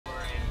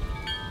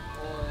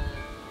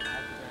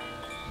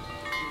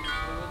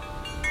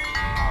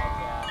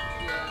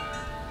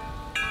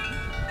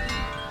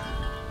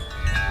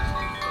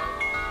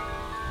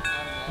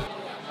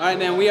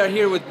Alright, man, we are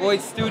here with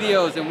Voyd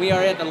Studios, and we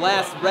are at the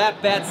last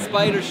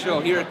Ratbatspider show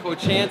here at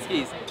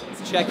Kochanski's.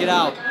 Let's check it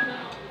out.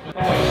 Good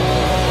evening,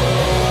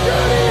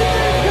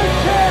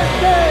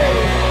 Kochanski!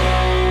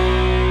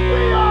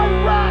 We are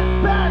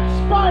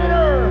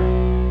Ratbatspider,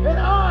 and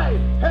I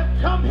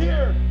have come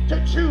here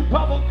to chew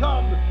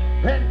bubblegum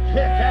and kick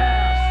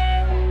ass.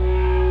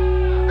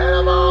 And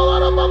I'm all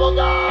out of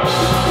bubblegum!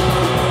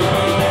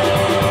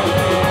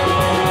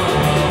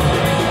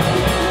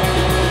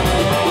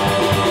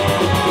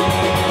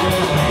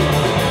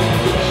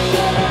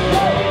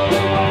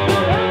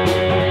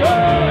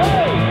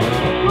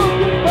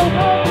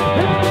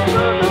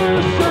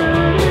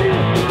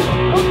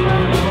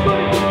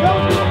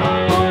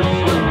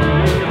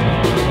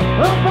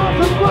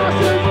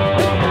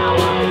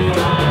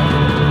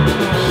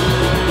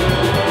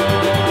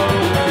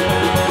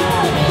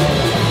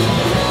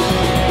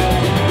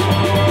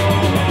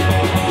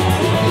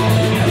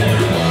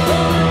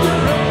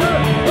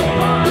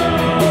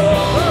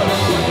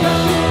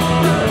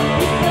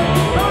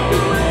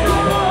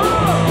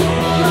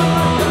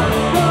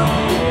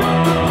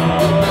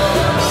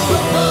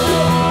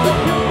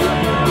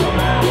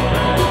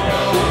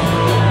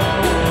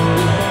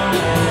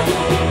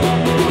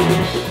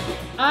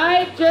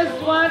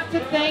 To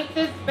thank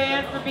this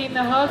band for being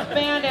the host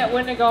band at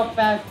Wendigo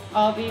Fest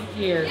all these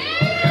years.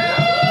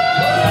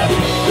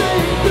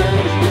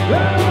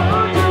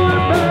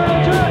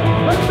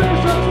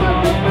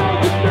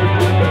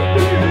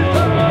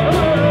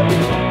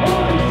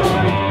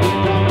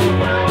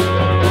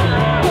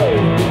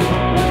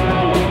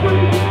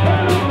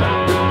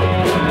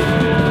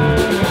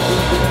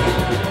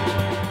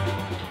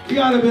 We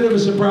got a bit of a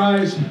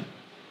surprise.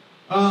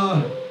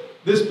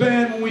 This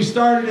band, when we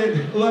started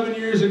it 11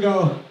 years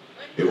ago,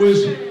 it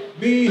was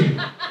me,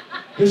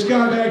 this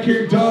guy back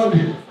here, Doug,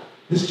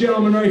 this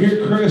gentleman right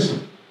here, Chris,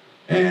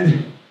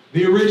 and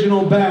the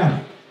original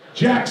Bat,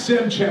 Jack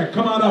Simchek.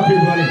 Come on up here,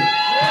 buddy.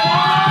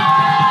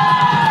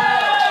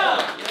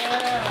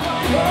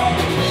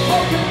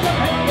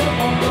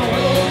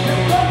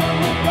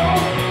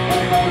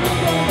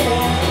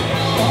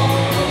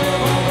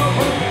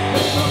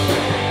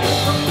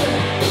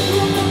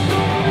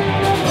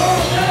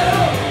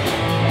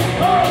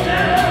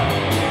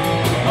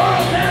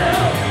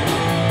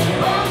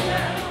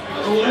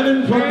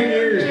 11 fucking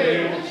years,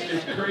 man.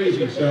 It's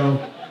crazy.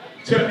 So,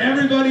 to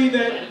everybody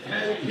that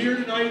is here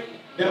tonight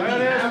that we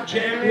have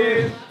jammed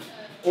with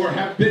or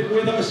have been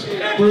with us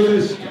through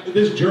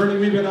this journey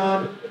we've been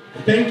on,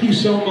 thank you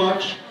so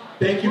much.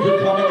 Thank you for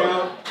coming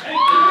out.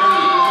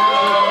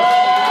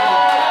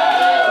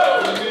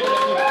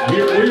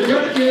 We're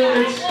gonna do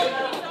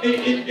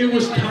it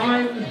was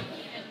time,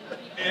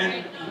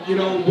 and you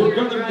know we're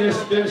gonna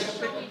miss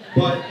this.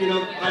 But, you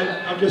know,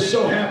 I'm just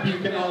so happy you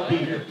can all be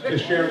here to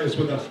share this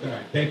with us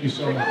tonight. Thank you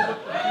so much.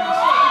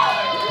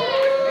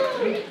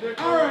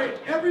 All right,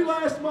 every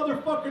last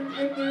motherfucker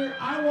in there,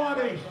 I want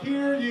to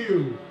hear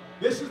you.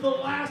 This is the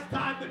last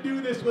time to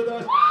do this with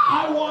us.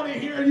 I want to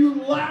hear you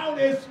loud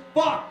as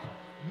fuck.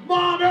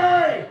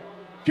 Mommy,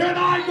 can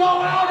I go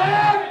out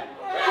and...